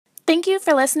Thank you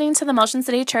for listening to the Motion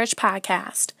City Church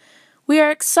podcast. We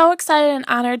are so excited and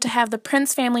honored to have the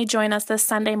Prince family join us this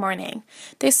Sunday morning.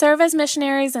 They serve as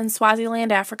missionaries in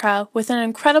Swaziland, Africa, with an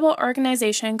incredible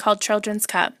organization called Children's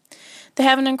Cup. They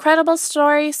have an incredible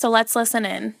story, so let's listen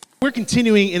in. We're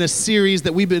continuing in a series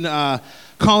that we've been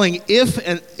calling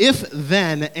If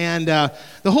Then, and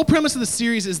the whole premise of the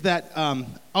series is that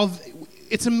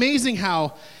it's amazing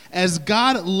how, as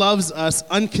God loves us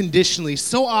unconditionally,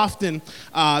 so often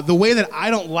the way that I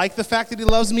don't like the fact that he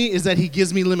loves me is that he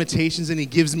gives me limitations and he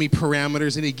gives me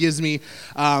parameters and he gives me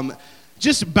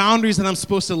just boundaries that I'm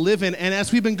supposed to live in. And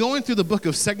as we've been going through the book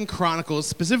of 2 Chronicles,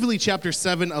 specifically chapter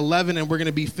 7, 11, and we're going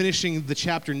to be finishing the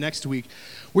chapter next week,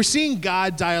 we're seeing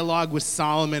God dialogue with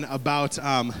Solomon about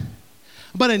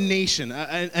a nation,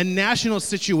 a national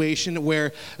situation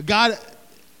where God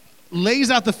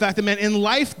lays out the fact that, man, in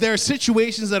life there are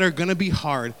situations that are going to be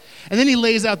hard. And then he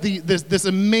lays out this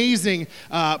amazing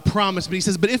promise. But he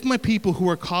says, but if my people who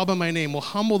are called by my name will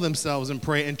humble themselves and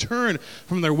pray and turn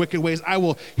from their wicked ways, I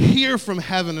will hear from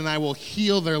heaven and I will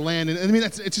heal their land. And I mean,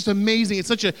 it's just amazing. It's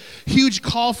such a huge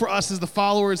call for us as the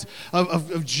followers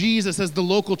of Jesus, as the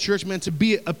local church, man, to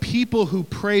be a people who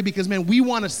pray because, man, we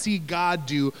want to see God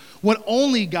do what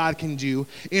only God can do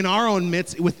in our own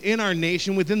midst, within our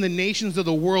nation, within the nations of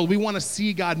the world. We want to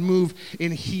see God move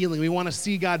in healing. We want to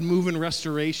see God move in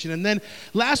restoration. And then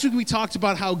last week we talked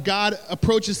about how God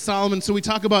approaches Solomon. So we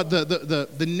talk about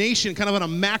the nation kind of on a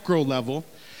macro level.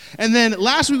 And then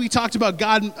last week we talked about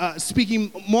God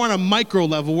speaking more on a micro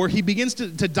level, where he begins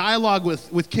to dialogue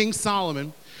with King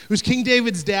Solomon, who's King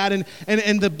David's dad.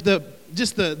 And the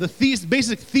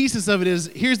basic thesis of it is,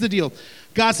 here's the deal.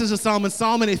 God says to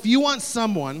Solomon, if you want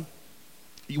someone,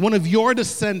 one of your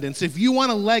descendants, if you want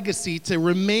a legacy to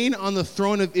remain on the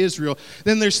throne of Israel,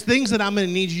 then there's things that I'm going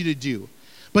to need you to do.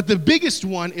 But the biggest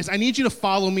one is I need you to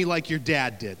follow me like your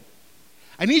dad did.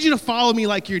 I need you to follow me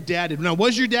like your dad did. Now,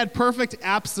 was your dad perfect?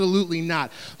 Absolutely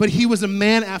not. But he was a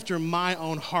man after my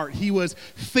own heart. He was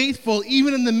faithful.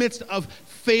 Even in the midst of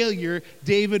failure,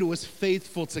 David was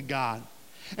faithful to God.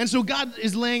 And so God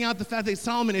is laying out the fact that,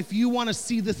 Solomon, if you want to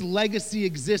see this legacy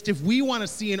exist, if we want to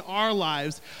see in our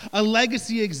lives a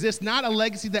legacy exist, not a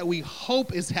legacy that we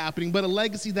hope is happening, but a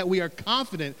legacy that we are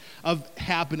confident of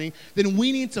happening, then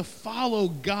we need to follow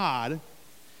God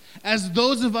as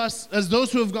those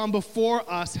who have gone before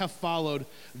us have followed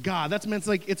God. That's meant,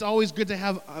 it's always good to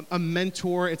have a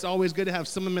mentor. It's always good to have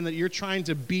someone that you're trying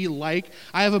to be like.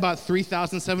 I have about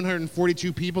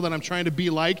 3,742 people that I'm trying to be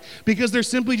like because they're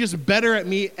simply just better at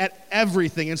me at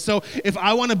everything. And so if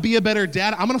I want to be a better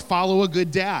dad, I'm going to follow a good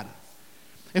dad.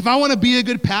 If I want to be a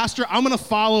good pastor, I'm going to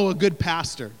follow a good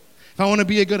pastor. If I want to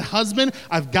be a good husband,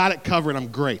 I've got it covered. I'm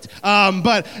great.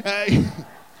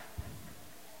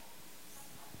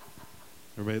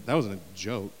 Everybody, that wasn't a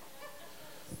joke.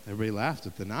 Everybody laughed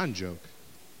at the non-joke.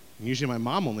 And usually my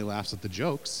mom only laughs at the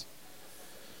jokes.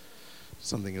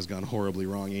 Something has gone horribly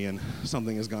wrong, Ian.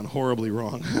 Something has gone horribly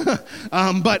wrong.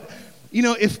 But, you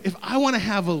know, if I want to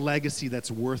have a legacy that's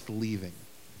worth leaving,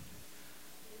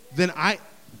 then I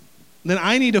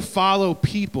need to follow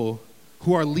people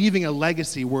who are leaving a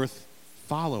legacy worth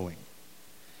following.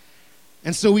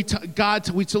 And so we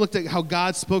looked at how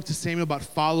God spoke to Samuel about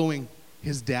following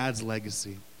his dad's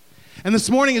legacy. And this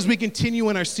morning, as we continue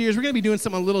in our series, we're going to be doing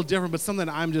something a little different, but something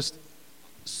that I'm just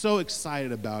so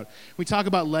excited about. We talk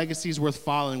about legacies worth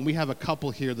following. We have a couple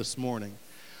here this morning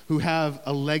who have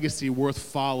a legacy worth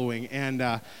following. And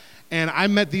I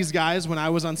met these guys when I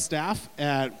was on staff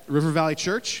at River Valley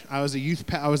Church. I was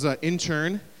an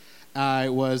intern. I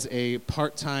was a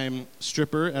part-time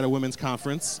stripper at a women's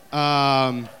conference.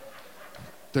 There's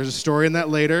a story in that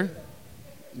later.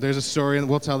 There's a story, and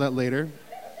we'll tell that later.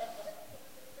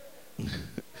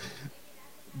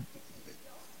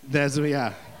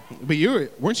 Yeah. But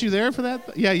weren't you there for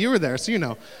that? Yeah, you were there, so you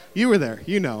know. You were there,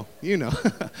 you know.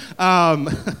 I'm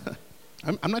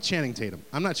not Channing Tatum.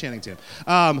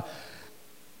 So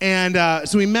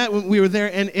we met when we were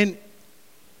there, and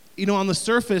you know, on the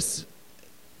surface,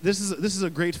 this is a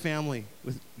great family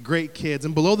with great kids,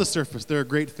 and below the surface, they're a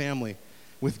great family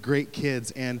with great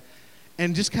kids, and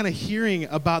just kind of hearing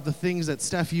about the things that,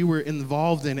 Steph, you were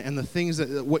involved in, and the things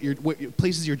that what your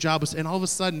places your job was, and all of a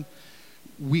sudden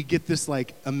we get this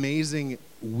like amazing,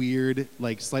 weird,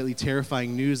 like slightly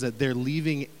terrifying news that they're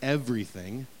leaving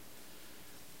everything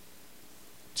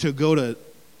to go to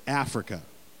Africa.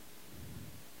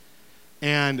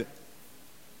 And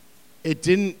it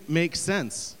didn't make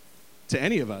sense to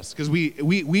any of us because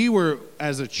we were,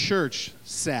 as a church,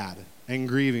 sad and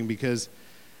grieving because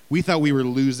we thought we were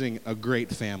losing a great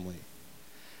family.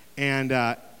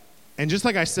 And And just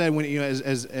like I said, when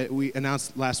as we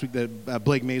announced last week that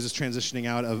Blake Mays is transitioning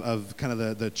out of kind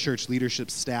of the church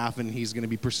leadership staff, and he's going to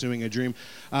be pursuing a dream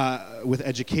with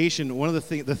education. One of the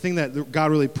thing that God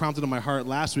really prompted on my heart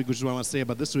last week, which is what I want to say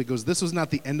about this week, was this was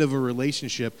not the end of a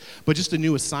relationship, but just a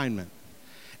new assignment.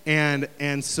 And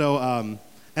so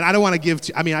and I don't want to give.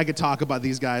 I could talk about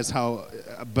these guys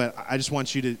but I just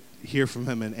want you to hear from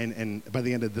him, and by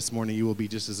the end of this morning, you will be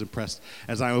just as impressed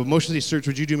as I am. Emotionally Search,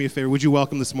 would you do me a favor? Would you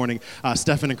welcome this morning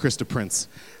Stefan and Krista Prince?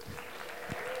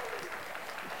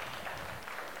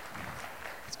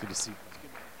 It's good to see you.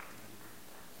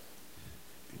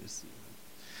 Good to see you.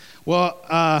 Well,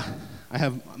 I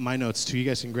have my notes too. You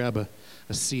guys can grab a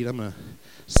seat. I'm going to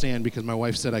stand because my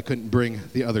wife said I couldn't bring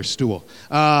the other stool.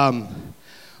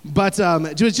 But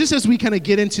just as we kind of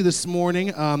get into this morning,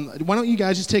 why don't you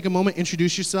guys just take a moment,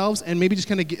 introduce yourselves, and maybe just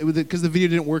kind of, because the video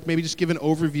didn't work, maybe just give an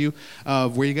overview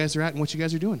of where you guys are at and what you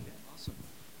guys are doing. Awesome.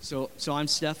 So I'm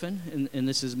Stefan, and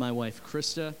this is my wife,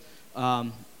 Krista.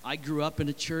 I grew up in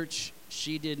a church.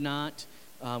 She did not.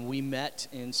 We met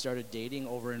and started dating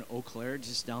over in Eau Claire,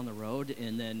 just down the road,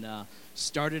 and then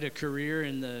started a career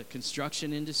in the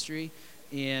construction industry,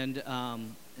 and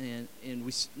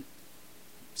we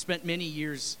spent many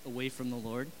years away from the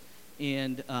Lord.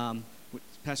 And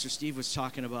Pastor Steve was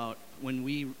talking about when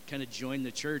we kind of joined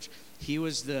the church, he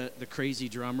was the crazy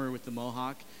drummer with the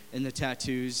mohawk and the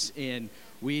tattoos, and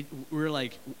we were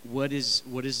like, what is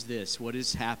this? What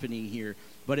is happening here?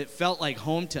 But it felt like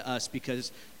home to us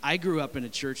because I grew up in a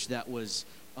church that was,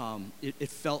 it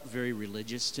felt very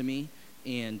religious to me,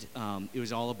 and it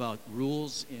was all about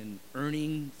rules and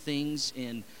earning things,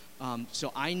 and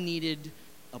so I needed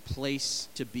a place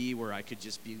to be where I could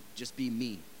just be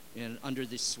me. And under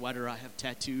this sweater, I have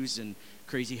tattoos and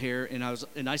crazy hair.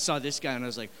 And I saw this guy, and I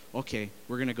was like, okay,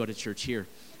 we're gonna go to church here.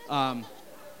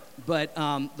 But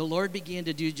the Lord began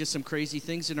to do just some crazy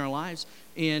things in our lives,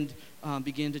 and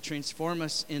began to transform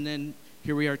us. And then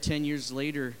here we are 10 years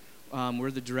later.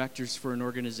 We're the directors for an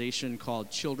organization called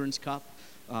Children's Cup.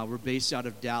 We're based out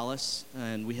of Dallas,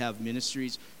 and we have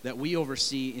ministries that we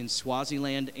oversee in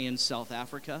Swaziland and South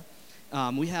Africa.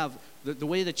 We have, the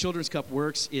way the Children's Cup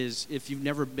works is, if you've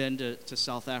never been to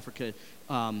South Africa,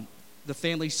 the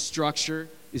family structure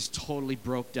is totally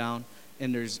broke down,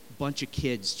 and there's a bunch of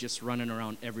kids just running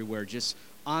around everywhere, just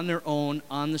on their own,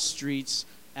 on the streets,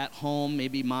 at home.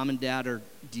 Maybe mom and dad are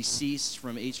deceased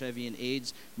from HIV and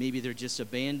AIDS. Maybe they're just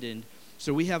abandoned.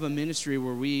 So we have a ministry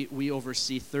where we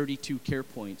oversee 32 care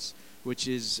points, which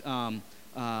is,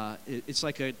 it's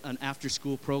like an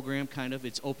after-school program, kind of.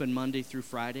 It's open Monday through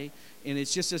Friday, and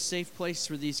it's just a safe place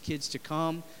for these kids to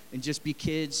come and just be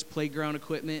kids, playground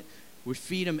equipment. We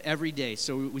feed them every day,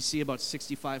 so we see about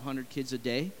 6,500 kids a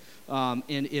day. And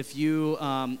if you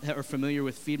are familiar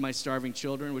with Feed My Starving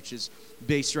Children, which is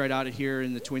based right out of here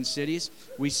in the Twin Cities,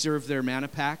 we serve their manna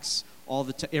packs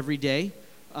every day.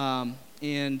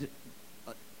 And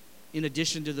in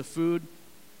addition to the food,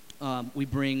 we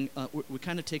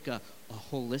kind of take a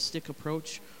holistic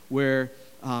approach where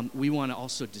we want to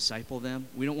also disciple them.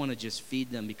 We don't want to just feed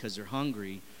them because they're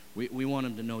hungry. We want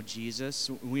them to know Jesus.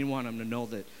 We want them to know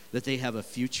that they have a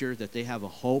future, that they have a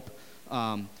hope.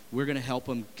 We're going to help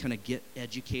them kind of get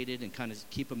educated and kind of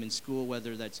keep them in school,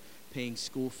 whether that's paying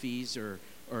school fees or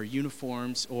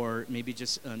uniforms, or maybe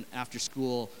just an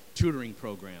after-school tutoring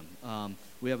program.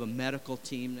 We have a medical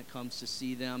team that comes to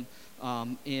see them,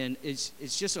 and it's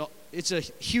a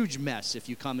huge mess if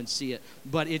you come and see it.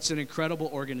 But it's an incredible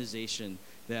organization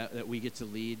that we get to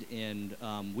lead, and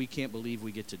we can't believe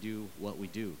we get to do what we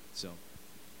do. So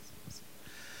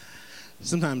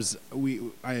sometimes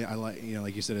I like,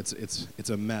 like you said, it's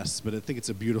a mess, but I think it's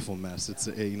a beautiful mess. It's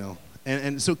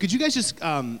and so could you guys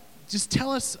just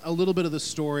tell us a little bit of the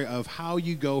story of how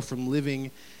you go from living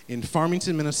in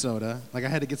Farmington, Minnesota. Like I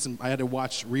had to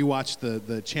rewatch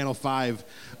the Channel 5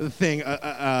 thing,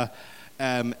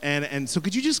 and so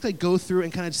could you just like go through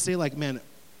and kind of say like, man,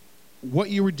 what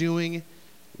you were doing,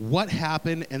 what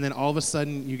happened, and then all of a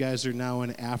sudden you guys are now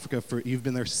in Africa you've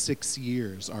been there 6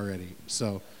 years already.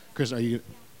 So, Chris, are you?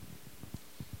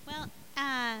 Well,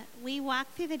 we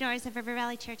walked through the doors of River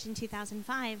Valley Church in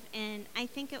 2005, and I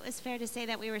think it was fair to say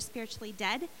that we were spiritually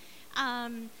dead.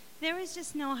 There was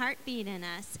just no heartbeat in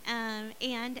us, and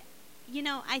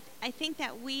I think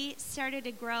that we started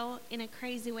to grow in a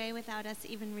crazy way without us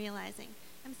even realizing.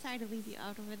 I'm sorry to leave you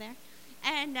out over there.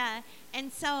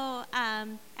 And so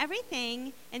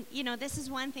everything, and this is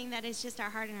one thing that is just our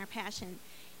heart and our passion.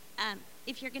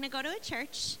 If you're going to go to a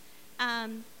church,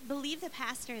 believe the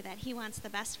pastor that he wants the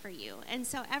best for you. And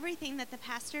so everything that the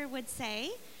pastor would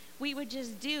say, we would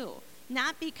just do.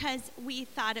 Not because we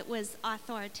thought it was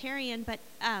authoritarian, but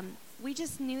we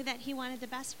just knew that he wanted the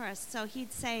best for us. So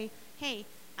he'd say, hey,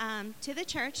 to the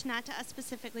church, not to us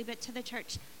specifically, but to the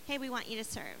church, hey, we want you to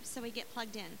serve. So we get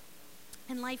plugged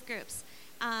in life groups.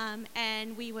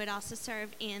 And we would also serve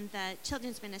in the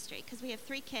children's ministry because we have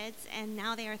 3 kids, and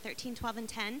now they are 13, 12, and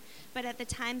 10. But at the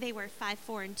time, they were 5,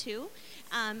 4, and 2.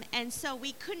 And so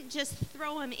we couldn't just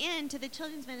throw them into the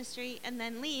children's ministry and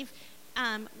then leave.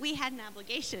 We had an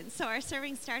obligation. So our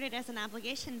serving started as an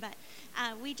obligation, but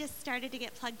we just started to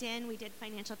get plugged in. We did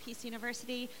Financial Peace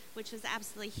University, which was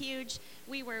absolutely huge.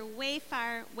 We were way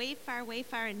far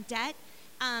in debt.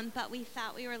 But we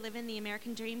thought we were living the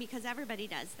American dream because everybody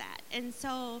does that. And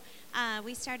so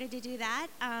we started to do that.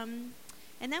 And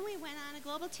then we went on a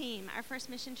global team, our first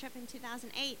mission trip in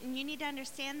 2008. And you need to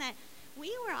understand that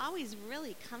we were always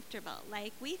really comfortable.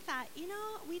 Like, we thought,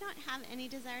 we don't have any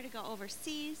desire to go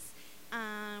overseas.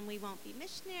 We won't be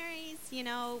missionaries.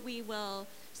 We will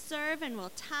serve and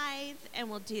we'll tithe and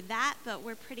we'll do that, but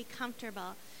we're pretty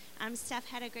comfortable. Steph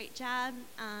had a great job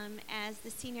as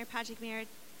the senior project marriage.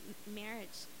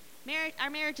 Our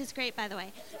marriage is great, by the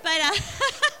way. But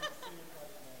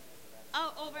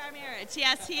over our marriage,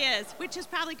 yes, he is, which is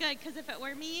probably good because if it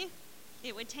were me,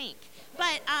 it would tank.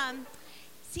 But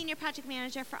senior project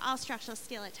manager for all structural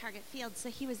steel at Target Field, so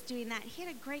he was doing that. He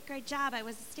had a great job. I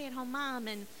was a stay-at-home mom,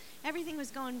 and everything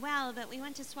was going well. But we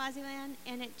went to Swaziland,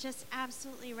 and it just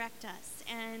absolutely wrecked us.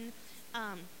 And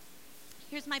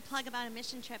here's my plug about a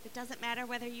mission trip. It doesn't matter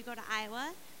whether you go to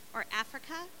Iowa or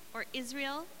Africa, or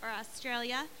Israel, or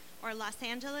Australia, or Los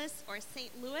Angeles, or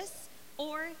St. Louis,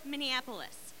 or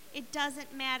Minneapolis. It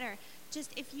doesn't matter.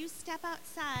 Just if you step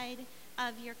outside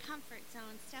of your comfort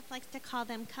zone, Steph likes to call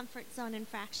them comfort zone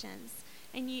infractions,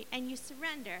 and you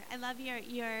surrender. I love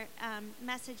your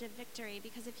message of victory,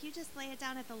 because if you just lay it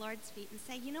down at the Lord's feet and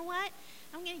say, you know what,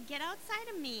 I'm going to get outside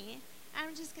of me,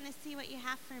 I'm just going to see what you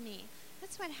have for me.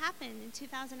 That's what happened in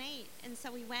 2008. And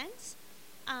so we went.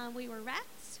 We were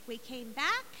wrecked. We came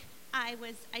back. I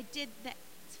did the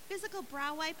physical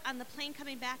brow wipe on the plane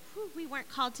coming back. Whew, we weren't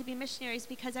called to be missionaries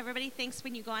because everybody thinks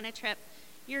when you go on a trip,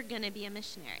 you're going to be a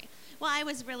missionary. Well, I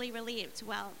was really relieved.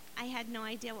 Well, I had no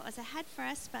idea what was ahead for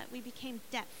us, but we became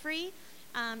debt-free,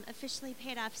 officially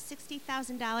paid off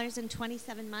 $60,000 in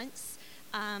 27 months.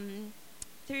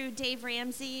 Through Dave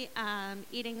Ramsey,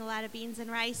 eating a lot of beans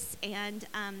and rice, and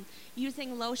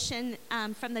using lotion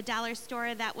from the dollar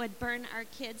store that would burn our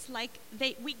kids.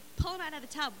 We pull them out of the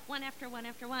tub one after one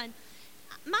after one.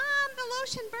 Mom, the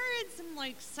lotion burns. I'm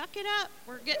like, suck it up.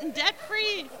 We're getting debt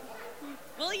free.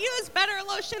 We'll use better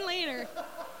lotion later.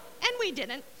 And we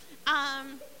didn't.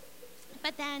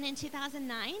 But then in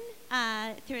 2009,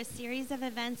 through a series of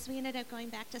events, we ended up going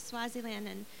back to Swaziland,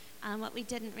 and what we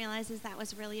didn't realize is that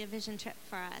was really a vision trip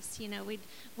for us.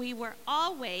 We were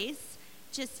always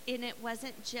and it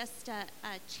wasn't just a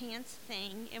chance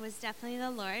thing. It was definitely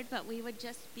the Lord, but we would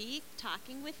just be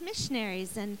talking with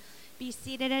missionaries and be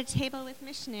seated at a table with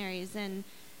missionaries, and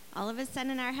all of a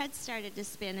sudden our heads started to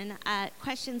spin, and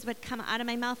questions would come out of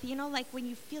my mouth, like when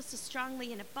you feel so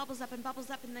strongly and it bubbles up,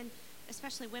 and then,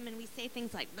 especially women, we say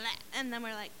things like, bleh, and then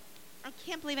we're like, I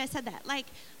can't believe I said that. Like,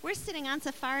 we're sitting on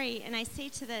safari, and I say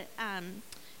to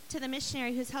the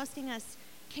missionary who's hosting us,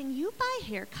 can you buy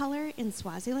hair color in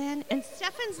Swaziland? And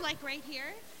Stefan's like right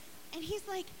here, and he's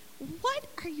like, what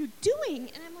are you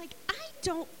doing? And I'm like, I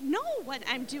don't know what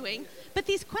I'm doing, but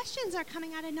these questions are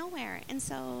coming out of nowhere. And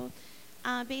so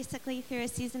basically through a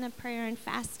season of prayer and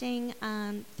fasting,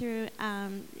 through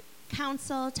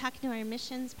council, talking to our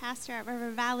missions pastor at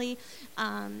River Valley.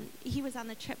 He was on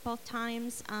the trip both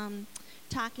times,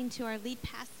 talking to our lead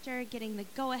pastor, getting the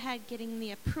go-ahead, getting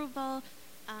the approval,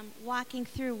 walking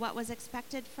through what was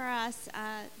expected for us.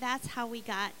 That's how we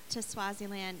got to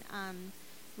Swaziland,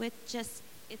 with just,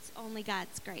 it's only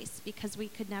God's grace, because we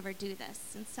could never do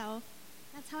this. And so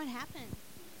that's how it happened.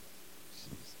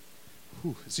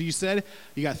 Whew. So you said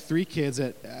you got 3 kids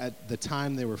at the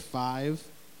time they were 5.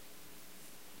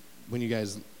 When you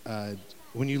guys,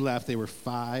 when you left, they were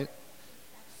 5,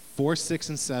 4, 6,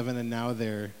 and 7, and now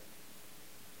they're,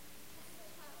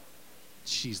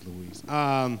 jeez Louise.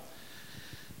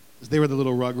 They were the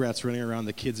little rugrats running around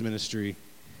the kids ministry,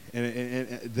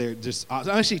 and they're just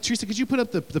awesome. Actually, Teresa, could you put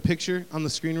up the picture on the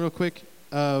screen real quick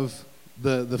of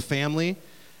the family?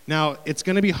 Now, it's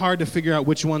going to be hard to figure out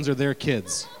which ones are their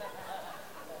kids,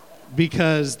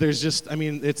 because there's just,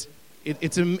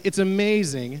 it's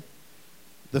amazing.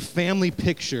 The family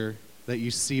picture that you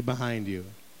see behind you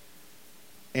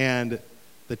and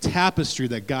the tapestry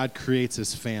that God creates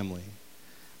as family.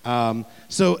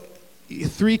 So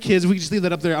 3 kids. We can just leave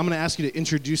that up there. I'm going to ask you to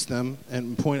introduce them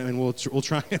and point, and we'll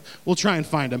try and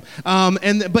find them.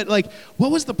 But like,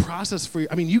 what was the process for you?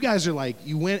 I mean, you guys are like,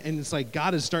 you went and it's like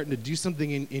God is starting to do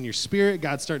something in your spirit.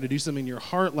 God's starting to do something in your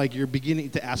heart. Like you're beginning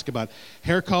to ask about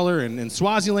hair color and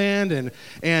Swaziland, and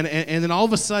then all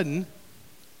of a sudden,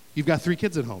 you've got 3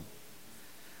 kids at home.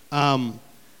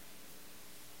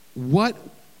 What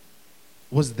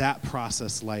was that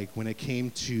process like when it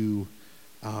came to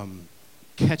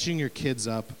catching your kids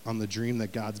up on the dream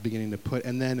that God's beginning to put,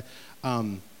 and then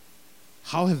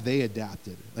how have they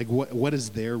adapted? Like, what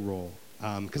is their role?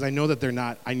 Because I know that they're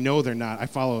not. I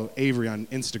follow Avery on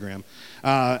Instagram,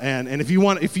 and if you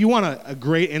want a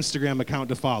great Instagram account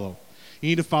to follow, you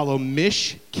need to follow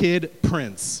Mish Kid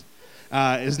Prince.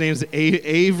 His name's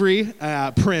Avery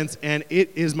Prince, and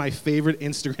it is my favorite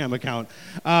Instagram account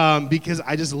because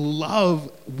I just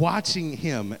love watching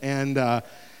him. And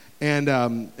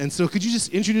so could you just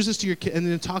introduce us to your kid and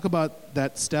then talk about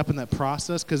that step and that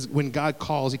process? Because when God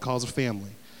calls, he calls a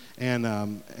family. And I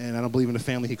don't believe in a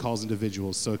family, he calls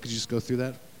individuals. So could you just go through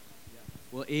that?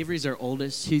 Well, Avery's our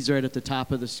oldest. He's right at the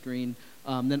top of the screen.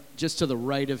 Then just to the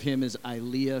right of him is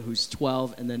Ilea, who's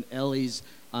 12, and then Ellie's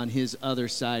on his other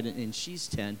side, and she's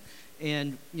 10.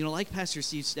 And, like Pastor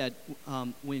Steve said,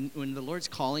 when the Lord's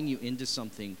calling you into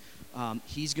something,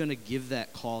 he's going to give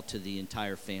that call to the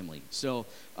entire family. So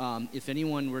if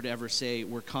anyone were to ever say,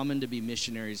 we're coming to be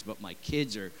missionaries, but my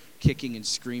kids are kicking and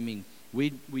screaming,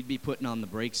 we'd be putting on the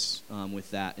brakes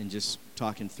with that and just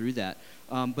talking through that.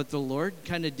 But the Lord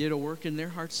kind of did a work in their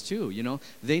hearts too.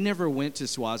 They never went to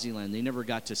Swaziland. They never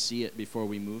got to see it before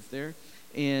we moved there.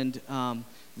 And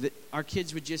our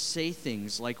kids would just say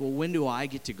things like, well, when do I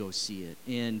get to go see it?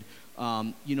 And,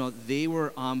 they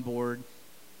were on board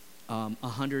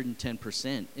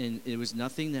 110%. And it was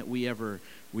nothing that we ever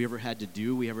had to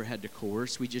do. We ever had to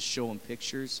coerce. We just show them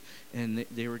pictures. And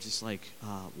they were just like,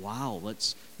 wow,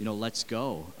 let's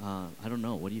go. I don't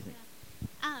know. What do you think?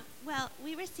 Well,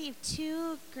 we received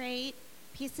 2 great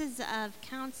pieces of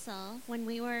counsel when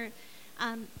we were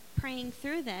praying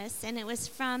through this, and it was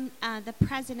from the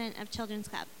president of Children's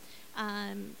Club.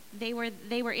 They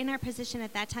were in our position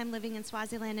at that time living in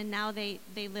Swaziland, and now they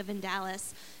live in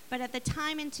Dallas. But at the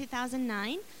time in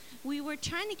 2009, we were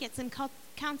trying to get some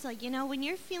counsel. When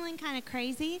you're feeling kind of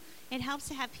crazy, it helps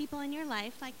to have people in your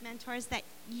life, like mentors, that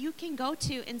you can go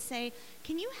to and say,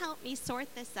 can you help me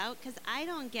sort this out? Because I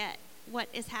don't get what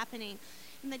is happening.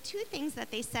 And the 2 things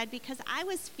that they said, because I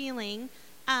was feeling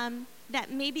that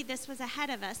maybe this was ahead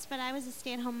of us, but I was a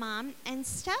stay-at-home mom, and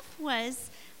Steph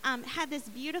had this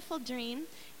beautiful dream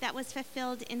that was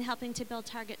fulfilled in helping to build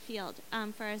Target Field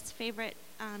for his favorite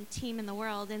team in the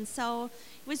world. And so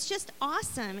it was just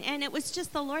awesome, and it was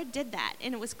just the Lord did that,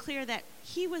 and it was clear that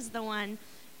he was the one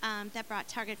that brought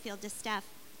Target Field to Steph.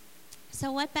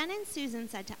 So what Ben and Susan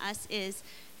said to us is,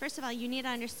 first of all, you need to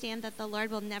understand that the Lord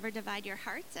will never divide your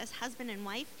hearts as husband and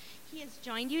wife. He has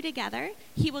joined you together.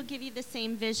 He will give you the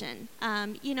same vision.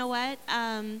 You know what?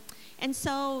 And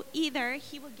so either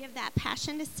he will give that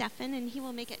passion to Stefan and he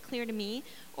will make it clear to me,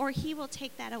 or he will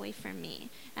take that away from me.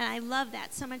 And I love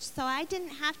that so much. So I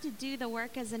didn't have to do the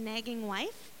work as a nagging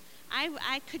wife.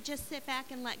 I could just sit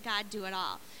back and let God do it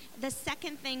all. The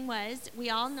second thing was, we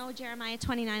all know Jeremiah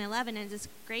 29:11 is this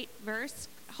great verse,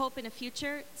 hope in a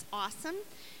future. It's awesome.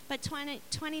 But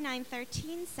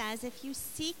 29:13 says, if you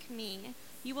seek me,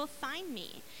 you will find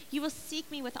me. You will seek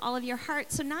me with all of your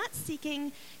heart. So not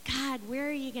seeking, God, where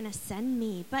are you going to send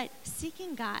me? But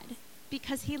seeking God,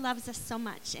 because he loves us so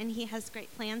much and he has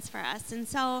great plans for us. And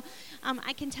so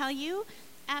I can tell you,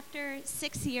 after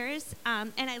 6 years,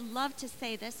 and I love to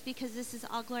say this because this is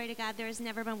all glory to God, there has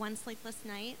never been one sleepless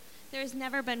night. There has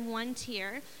never been one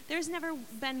tear. There's never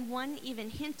been one even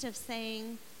hint of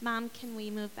saying, Mom, can we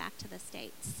move back to the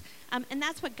States? And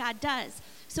that's what God does.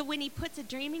 So when he puts a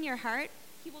dream in your heart,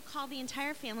 he will call the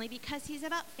entire family because he's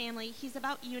about family. He's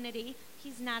about unity.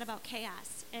 He's not about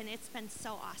chaos. And it's been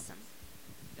so awesome.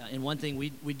 And one thing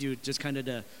we do just kind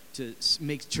of to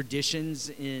make traditions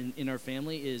in our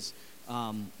family is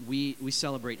we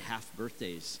celebrate half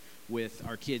birthdays with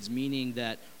our kids, meaning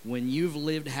that when you've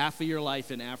lived half of your life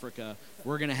in Africa,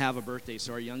 we're going to have a birthday.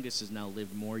 So our youngest has now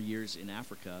lived more years in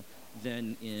Africa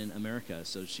than in America.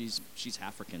 So she's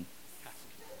African.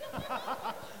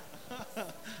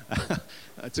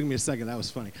 It took me a second. That was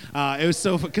funny. It was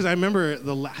so because I remember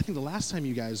I think the last time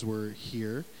you guys were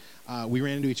here, we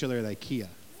ran into each other at IKEA,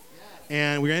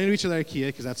 and we ran into each other at IKEA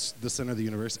because that's the center of the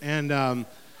universe, and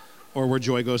or where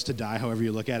joy goes to die, however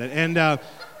you look at it.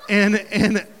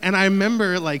 And I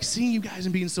remember like seeing you guys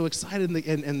and being so excited,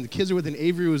 and the kids are with, and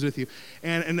Avery was with you,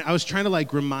 and I was trying to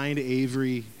like remind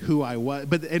Avery who I was,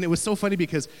 and it was so funny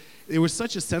because there was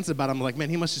such a sense about him, like, man,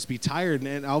 he must just be tired,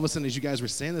 and all of a sudden as you guys were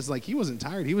saying this, like, he wasn't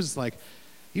tired, he was just like,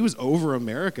 he was over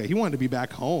America, he wanted to be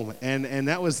back home, and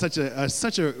that was such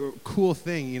a cool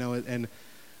thing, you know, and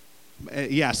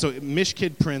yeah, so Mish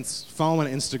Kid Prince, follow him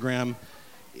on Instagram,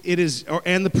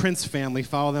 and the Prince family,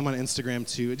 follow them on Instagram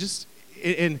too,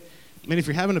 and if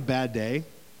you're having a bad day,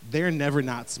 they're never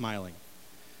not smiling.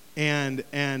 And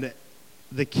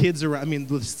the kids are, I mean,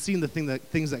 seeing the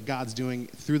things that God's doing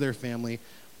through their family,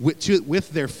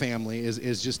 with their family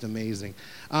is just amazing.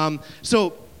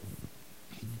 So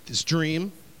this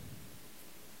dream,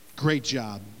 great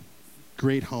job,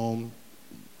 great home.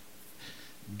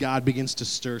 God begins to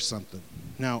stir something.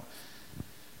 Now,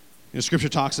 Scripture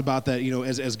talks about that,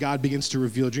 as God begins to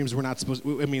reveal dreams, we're not supposed.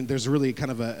 I mean, there's really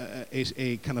kind of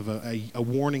a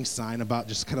warning sign about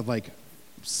just kind of like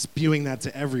spewing that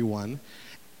to everyone,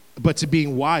 but to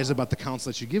being wise about the counsel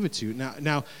that you give it to.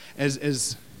 Now,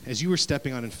 as you were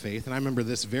stepping on in faith, and I remember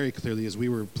this very clearly as we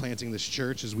were planting this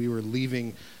church, as we were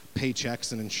leaving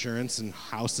paychecks and insurance and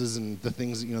houses and the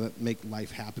things that make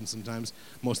life happen sometimes,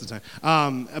 most of the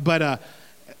time.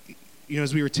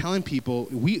 As we were telling people,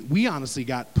 we honestly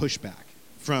got pushback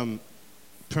from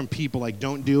people like,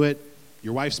 don't do it,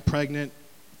 your wife's pregnant,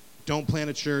 don't plant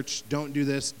a church, don't do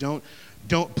this, don't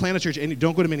plant a church, and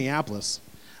don't go to Minneapolis,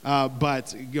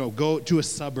 but go to a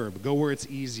suburb, go where it's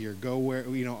easier, go where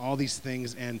all these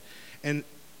things, and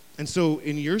so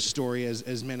in your story, as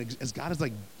God is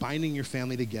like binding your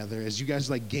family together, as you guys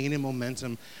like gaining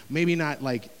momentum, maybe not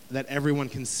like that everyone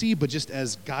can see, but just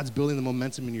as God's building the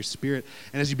momentum in your spirit,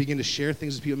 and as you begin to share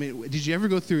things with people. I mean, did you ever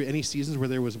go through any seasons where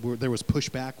there was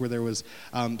pushback, where there was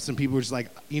some people were just like,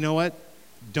 you know what,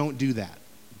 don't do that,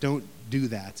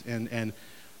 and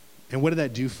what did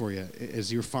that do for you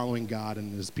as you're following God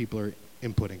and as people are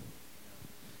inputting?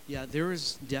 Yeah, there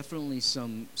was definitely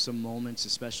some moments,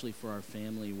 especially for our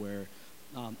family, where,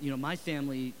 my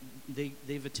family,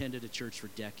 they've attended a church for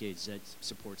decades that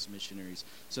supports missionaries.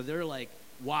 So they're like,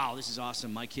 wow, this is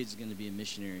awesome. My kid's going to be a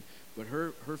missionary. But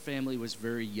her family was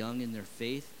very young in their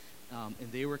faith,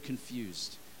 and they were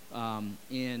confused.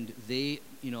 And they,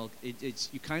 it's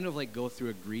you kind of like go through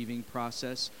a grieving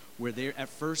process where at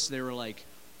first they were like,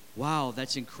 wow,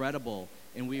 that's incredible.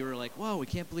 And we were like, wow, we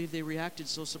can't believe they reacted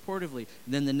so supportively.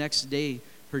 And then the next day,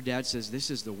 her dad says, this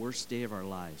is the worst day of our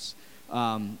lives.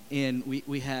 And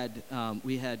we had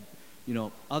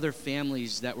other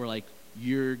families that were like,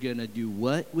 you're going to do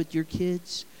what with your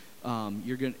kids? We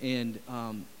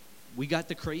got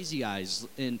the crazy eyes.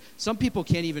 And some people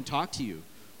can't even talk to you.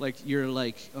 Like, you're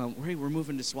like, hey, we're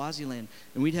moving to Swaziland.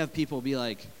 And we'd have people be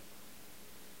like,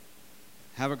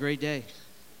 have a great day.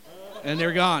 And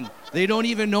they're gone. They don't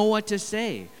even know what to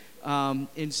say.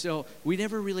 And so we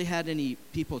never really had any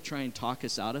people try and talk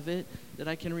us out of it that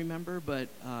I can remember, but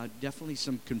definitely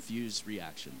some confused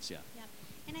reactions, yeah. Yep.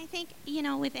 And I think,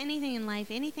 with anything in life,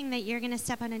 anything that you're going to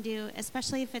step on and do,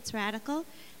 especially if it's radical,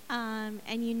 and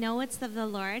it's of the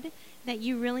Lord, that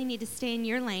you really need to stay in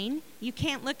your lane. You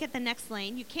can't look at the next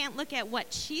lane. You can't look at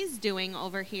what she's doing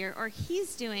over here or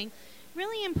he's doing.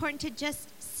 Really important to just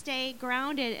stay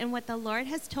grounded in what the Lord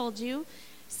has told you,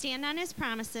 stand on his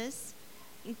promises,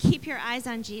 and keep your eyes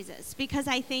on Jesus. Because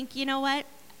I think,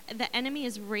 the enemy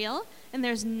is real, and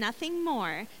there's nothing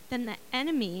more than the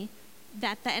enemy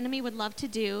would love to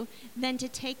do than to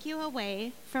take you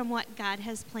away from what God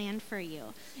has planned for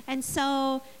you. And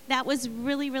so that was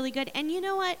really, really good. And you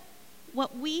know what?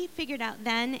 What we figured out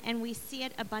then, and we see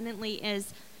it abundantly,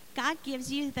 is God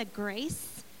gives you the grace,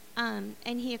 and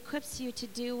he equips you to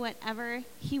do whatever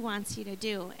he wants you to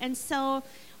do. And so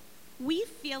we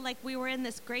feel like we were in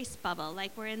this grace bubble,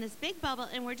 like we're in this big bubble,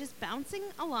 and we're just bouncing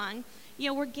along.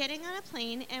 We're getting on a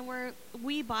plane, and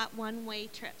we bought one-way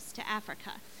trips to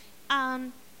Africa.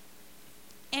 And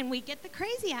we get the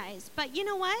crazy eyes. But you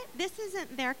know what? This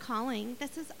isn't their calling.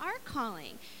 This is our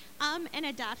calling. And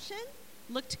adoption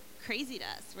looked crazy to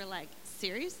us. We're like,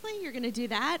 seriously? You're going to do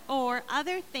that? Or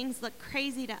other things look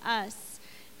crazy to us,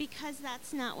 because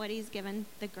that's not what he's given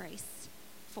the grace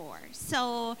for.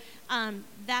 So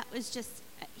that was just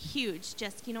huge.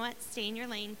 Just, stay in your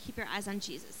lane, keep your eyes on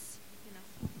Jesus.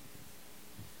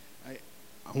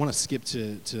 I want to skip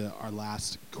to our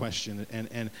last question,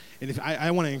 and if I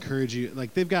want to encourage you,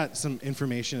 like, they've got some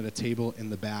information at a table in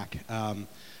the back, and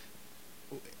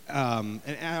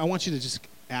I want you to just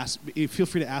feel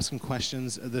free to ask them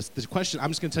questions. The question, I'm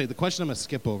just going to tell you, the question I'm going to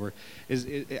skip over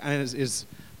is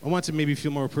I want to maybe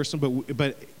feel more personal,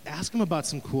 but ask him about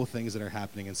some cool things that are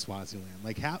happening in Swaziland.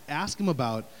 Like, ask him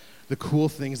about the cool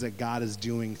things that God is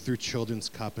doing through Children's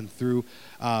Cup and through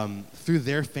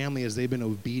their family as they've been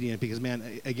obedient. Because,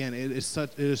 man, again, it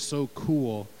is so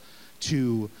cool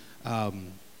to,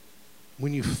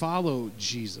 when you follow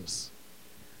Jesus,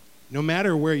 no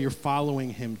matter where you're following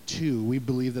him to, we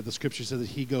believe that the scripture says that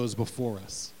he goes before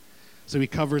us. So he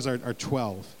covers our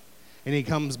 12. And he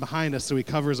comes behind us, so he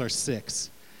covers our 6.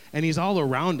 And he's all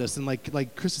around us. And like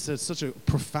Krista said, it's such a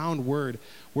profound word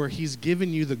where he's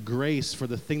given you the grace for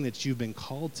the thing that you've been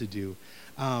called to do.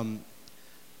 And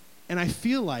I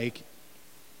feel like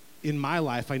in my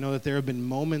life, I know that there have been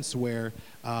moments where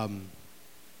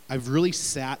I've really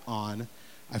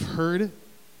I've heard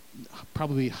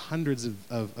probably hundreds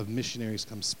of missionaries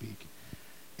come speak.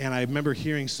 And I remember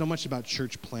hearing so much about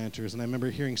church planters, and I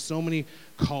remember hearing so many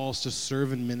calls to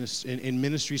serve in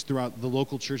ministries throughout the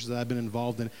local churches that I've been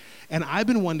involved in. And I've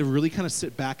been one to really kind of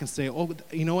sit back and say, oh,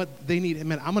 you know what, they need,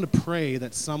 man, I'm going to pray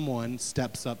that someone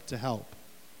steps up to help.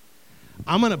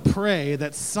 I'm going to pray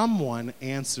that someone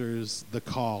answers the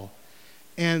call.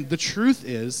 And the truth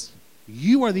is,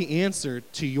 you are the answer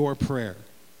to your prayer.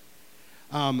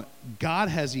 God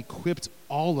has equipped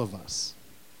all of us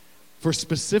for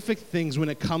specific things when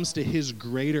it comes to his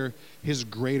greater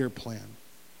plan.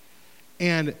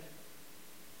 And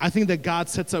I think that God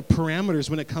sets up parameters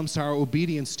when it comes to our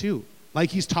obedience too.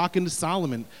 Like he's talking to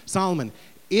Solomon,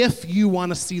 if you want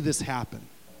to see this happen,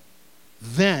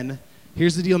 then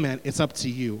here's the deal, man, it's up to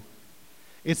you.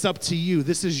 It's up to you.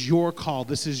 This is your call.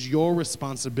 This is your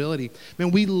responsibility.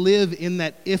 Man, we live in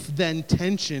that if-then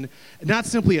tension, not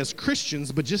simply as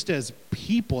Christians, but just as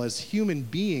people, as human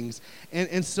beings.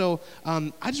 And so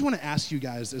I just want to ask you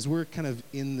guys, as we're kind of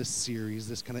in this series,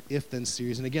 this kind of if-then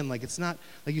series, and again, like it's not,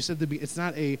 like you said, it's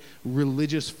not a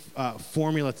religious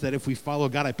formula. It's that if we follow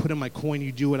God, I put in my coin,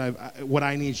 you do what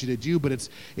I need you to do, but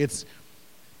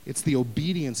it's the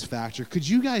obedience factor. Could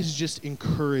you guys just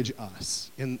encourage us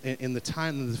in the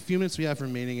time, in the few minutes we have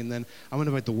remaining, and then I'm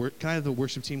going to invite can I have the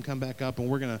worship team come back up, and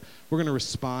we're gonna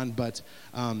respond. But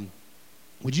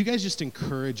would you guys just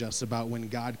encourage us about when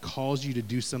God calls you to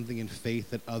do something in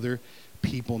faith that other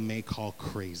people may call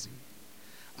crazy?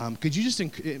 Could you just,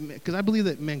 because I believe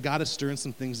that, man, God is stirring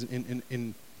some things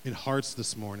in hearts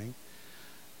this morning.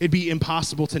 It'd be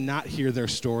impossible to not hear their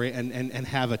story and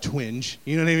have a twinge.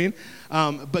 You know what I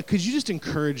mean? But could you just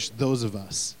encourage those of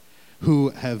us who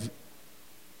have,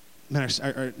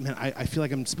 I feel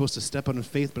like I'm supposed to step out in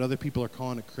faith, but other people are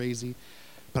calling it crazy.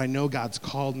 But I know God's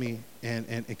called me.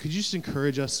 And could you just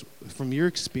encourage us from your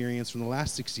experience from the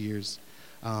last 6 years?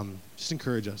 Just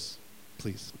encourage us,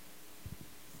 please.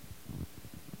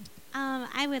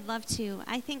 I would love to.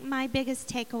 I think my biggest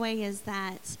takeaway is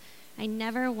that I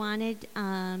never wanted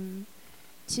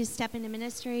to step into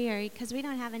ministry, or because we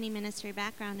don't have any ministry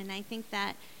background, and I think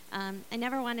that I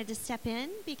never wanted to step in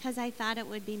because I thought it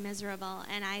would be miserable.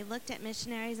 And I looked at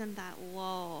missionaries and thought,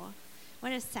 whoa,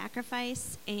 what a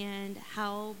sacrifice, and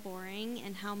how boring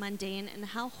and how mundane and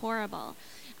how horrible.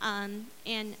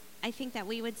 And I think that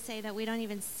we would say that we don't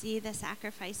even see the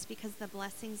sacrifice because the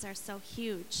blessings are so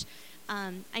huge.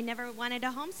 I never wanted to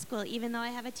homeschool, even though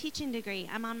I have a teaching degree.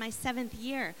 I'm on my 7th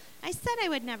year. I said I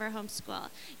would never homeschool.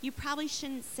 You probably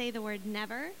shouldn't say the word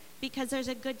never, because there's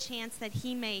a good chance that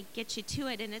he may get you to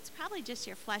it, and it's probably just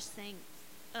your flesh saying,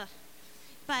 ugh.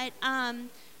 But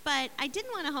I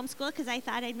didn't want to homeschool because I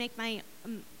thought I'd make my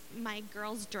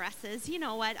girls' dresses. You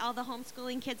know what? All the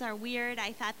homeschooling kids are weird.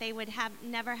 I thought they would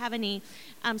never have any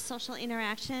social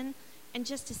interaction. And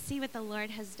just to see what the Lord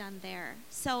has done there.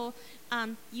 So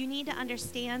you need to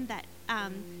understand that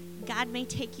God may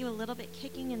take you a little bit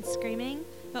kicking and screaming,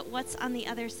 but what's on the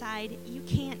other side, you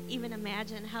can't even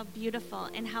imagine how beautiful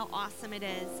and how awesome it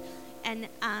is. And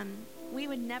we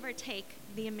would never take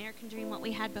the American dream, what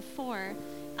we had before,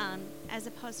 as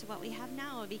opposed to what we have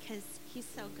now, because he's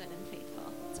so good and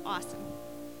faithful. It's awesome.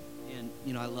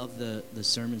 And, I love the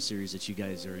sermon series that you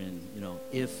guys are in,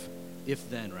 if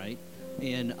then, right?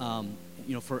 And,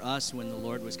 for us, when the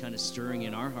Lord was kind of stirring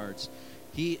in our hearts,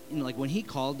 he, like when he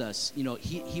called us,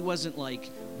 he wasn't like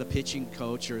the pitching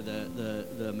coach or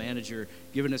the manager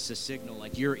giving us a signal,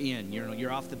 like you're in,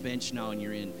 you're off the bench now and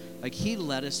you're in. Like he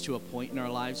led us to a point in our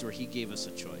lives where he gave us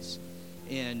a choice.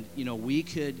 And, we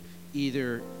could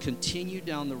either continue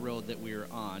down the road that we were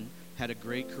on, had a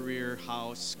great career,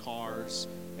 house, cars,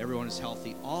 everyone is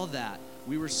healthy, all that.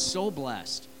 We were so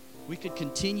blessed. We could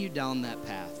continue down that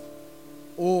path.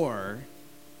 Or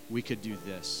we could do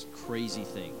this crazy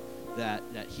thing that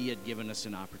he had given us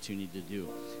an opportunity to do.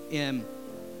 And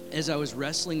as I was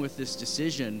wrestling with this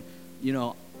decision,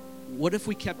 what if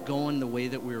we kept going the way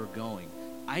that we were going?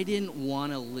 I didn't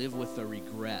want to live with the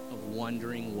regret of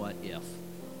wondering what if.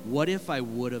 What if I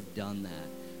would have done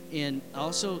that? And I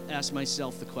also asked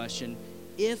myself the question,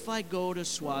 if I go to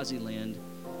Swaziland,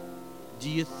 do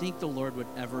you think the Lord would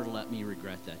ever let me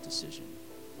regret that decision?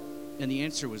 And the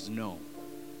answer was no.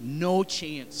 No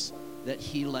chance that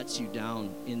he lets you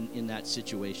down in that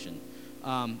situation.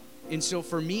 And so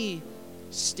for me,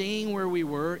 staying where we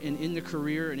were and in the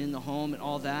career and in the home and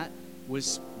all that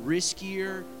was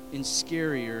riskier and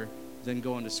scarier than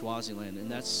going to Swaziland. And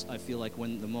that's, I feel like,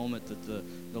 when the moment that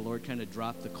the Lord kind of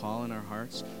dropped the call in our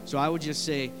hearts. So I would just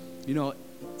say,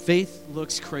 faith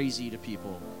looks crazy to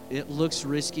people. It looks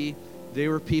risky. They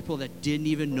were people that didn't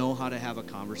even know how to have a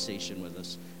conversation with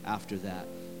us after that.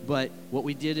 But what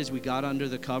we did is we got under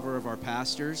the cover of our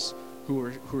pastors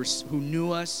who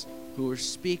knew us, who were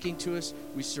speaking to us.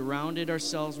 We surrounded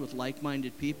ourselves with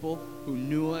like-minded people who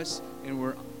knew us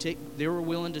and they were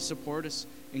willing to support us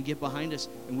and get behind us,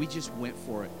 and we just went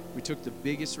for it. We took the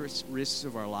biggest risks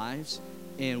of our lives,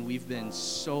 and we've been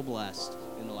so blessed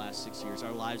in the last 6 years.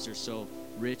 Our lives are so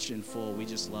rich and full. We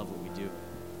just love what we do.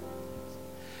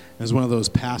 As one of those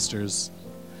pastors,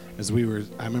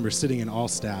 I remember sitting in all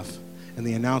staff, and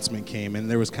the announcement came, and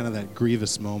there was kind of that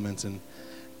grievous moment, and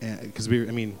because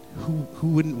who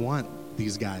wouldn't want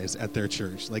these guys at their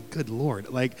church? Like, good Lord,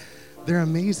 like, they're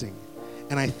amazing.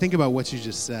 And I think about what you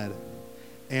just said,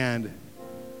 and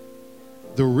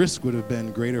the risk would have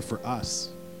been greater for us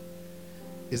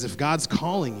is if God's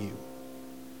calling you.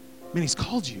 He's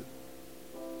called you.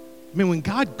 When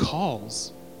God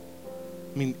calls,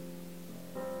 you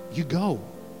go.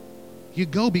 You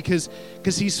go because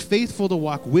he's faithful to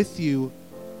walk with you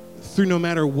through no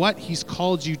matter what he's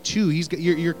called you to.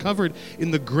 You're covered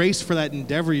in the grace for that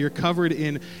endeavor. You're covered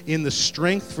in the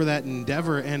strength for that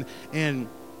endeavor. And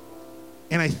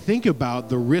I think about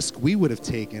the risk we would have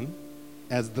taken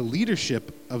as the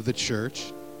leadership of the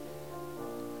church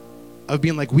of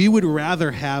being like, we would rather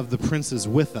have the princes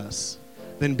with us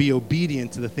than be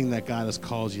obedient to the thing that God has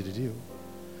called you to do.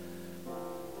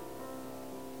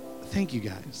 Thank you,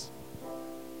 guys.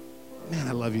 Man,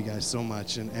 I love you guys so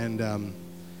much. And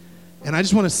I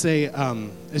just want to say,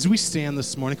 as we stand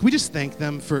this morning, can we just thank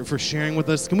them for sharing with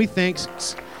us? Can we thank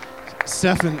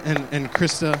Steph and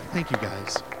Krista? Thank you,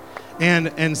 guys.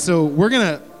 And so we're going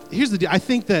to, here's the deal. I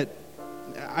think that,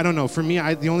 I don't know, for me,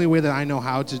 the only way that I know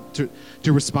how to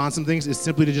respond to some things is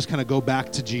simply to just kind of go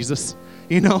back to Jesus,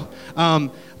 But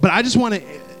I just want to,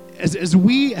 as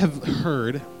we have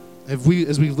heard, as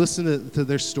we've listened to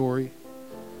their story,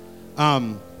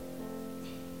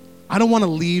 I don't want to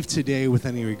leave today with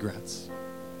any regrets.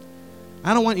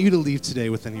 I don't want you to leave today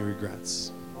with any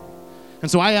regrets. And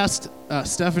so I asked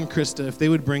Steph and Krista if they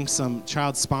would bring some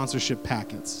child sponsorship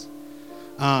packets.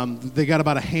 They got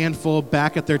about a handful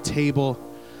back at their table.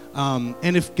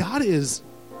 And if God is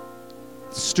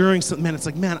stirring something, it's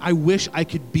like, I wish I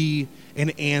could be an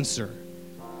answer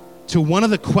to one of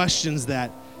the questions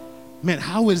that,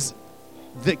 how is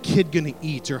that kid going to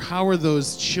eat? Or how are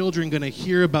those children going to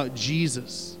hear about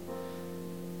Jesus?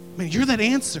 You're that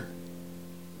answer.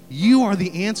 You are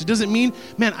the answer. Doesn't mean,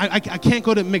 I can't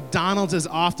go to McDonald's as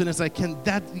often as I can.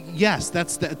 Yes,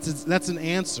 that's an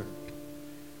answer.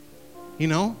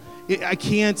 I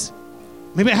can't.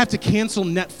 Maybe I have to cancel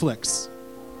Netflix.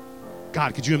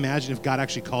 God, could you imagine if God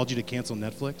actually called you to cancel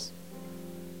Netflix?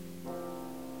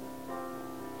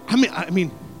 I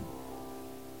mean,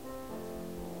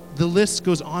 the list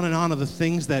goes on and on of the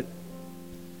things that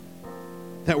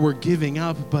we're giving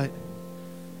up,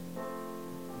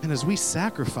 and as we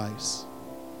sacrifice,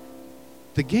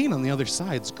 the gain on the other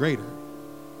side is greater.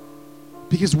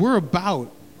 Because we're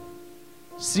about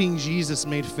seeing Jesus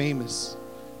made famous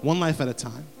one life at a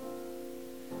time.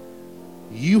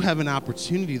 You have an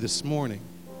opportunity this morning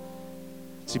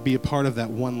to be a part of that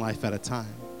one life at a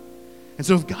time. And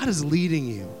so if God is leading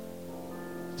you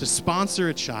to sponsor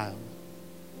a child,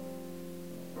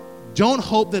 don't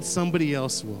hope that somebody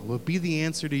else will be the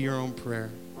answer to your own prayer.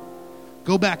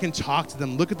 Go back and talk to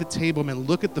them. Look at the table,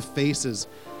 look at the faces.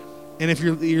 And if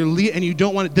you're and you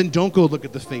don't want it, then don't go look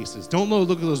at the faces. Don't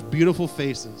look at those beautiful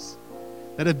faces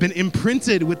that have been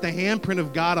imprinted with the handprint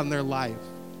of God on their life.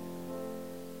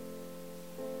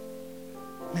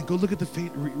 Go look at the face,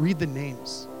 read the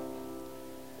names.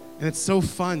 And it's so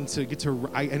fun to get to,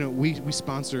 I know we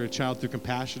sponsor a child through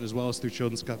Compassion as well as through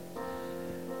Children's Cup.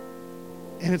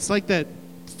 And it's like that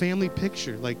family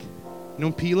picture. Like,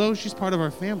 Pilo, she's part of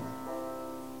our family.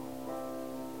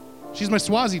 She's my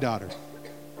Swazi daughter.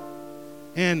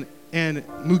 And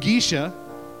Mugisha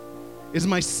is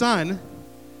my son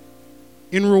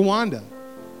in Rwanda.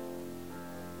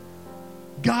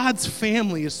 God's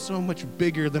family is so much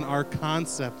bigger than our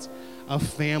concept of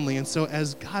family. And so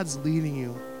as God's leading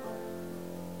you,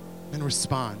 and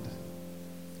respond.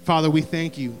 Father, we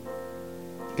thank you,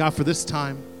 God, for this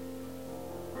time.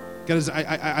 God, as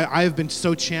I have been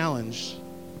so challenged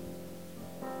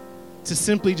to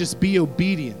simply just be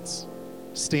obedient,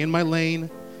 stay in my lane.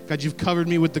 God, you've covered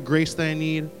me with the grace that I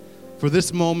need for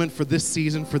this moment, for this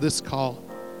season, for this call.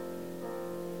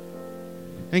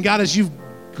 And God, as you've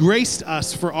graced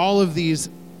us for all of these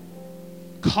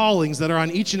callings that are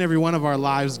on each and every one of our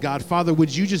lives, God, Father,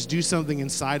 would you just do something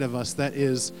inside of us that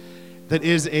is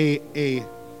a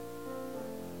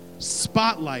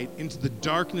spotlight into the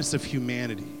darkness of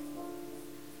humanity.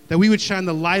 That we would shine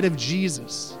the light of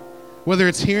Jesus, whether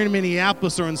it's here in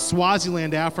Minneapolis or in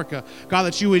Swaziland, Africa. God,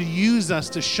 that you would use us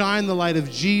to shine the light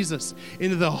of Jesus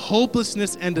into the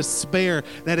hopelessness and despair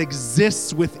that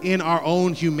exists within our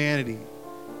own humanity.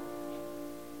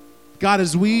 God,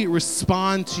 as we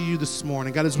respond to you this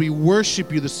morning, God, as we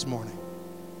worship you this morning,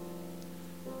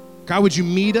 God, would you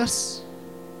meet us?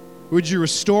 Would you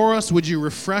restore us? Would you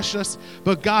refresh us?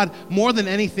 But God, more than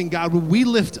anything, God, would we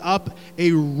lift up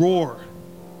a roar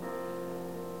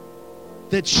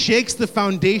that shakes the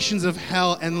foundations of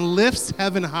hell and lifts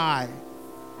heaven high?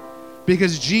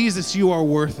 Because Jesus, you are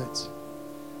worth it.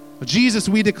 Jesus,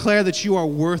 we declare that you are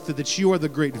worth it, that you are the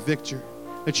great victor,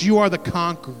 that you are the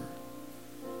conqueror.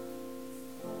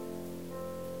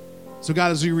 So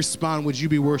God, as we respond, would you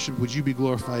be worshiped? Would you be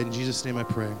glorified? In Jesus' name I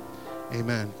pray.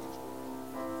 Amen.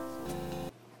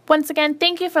 Once again,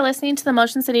 thank you for listening to the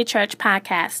Motion City Church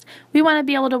podcast. We want to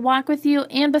be able to walk with you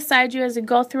and beside you as you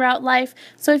go throughout life.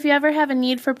 So if you ever have a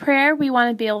need for prayer, we want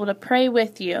to be able to pray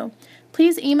with you.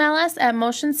 Please email us at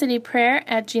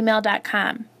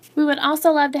motioncityprayer@gmail.com. We would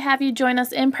also love to have you join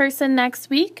us in person next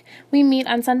week. We meet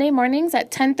on Sunday mornings at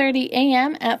 10:30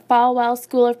 a.m. at Falwell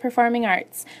School of Performing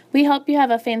Arts. We hope you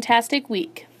have a fantastic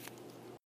week.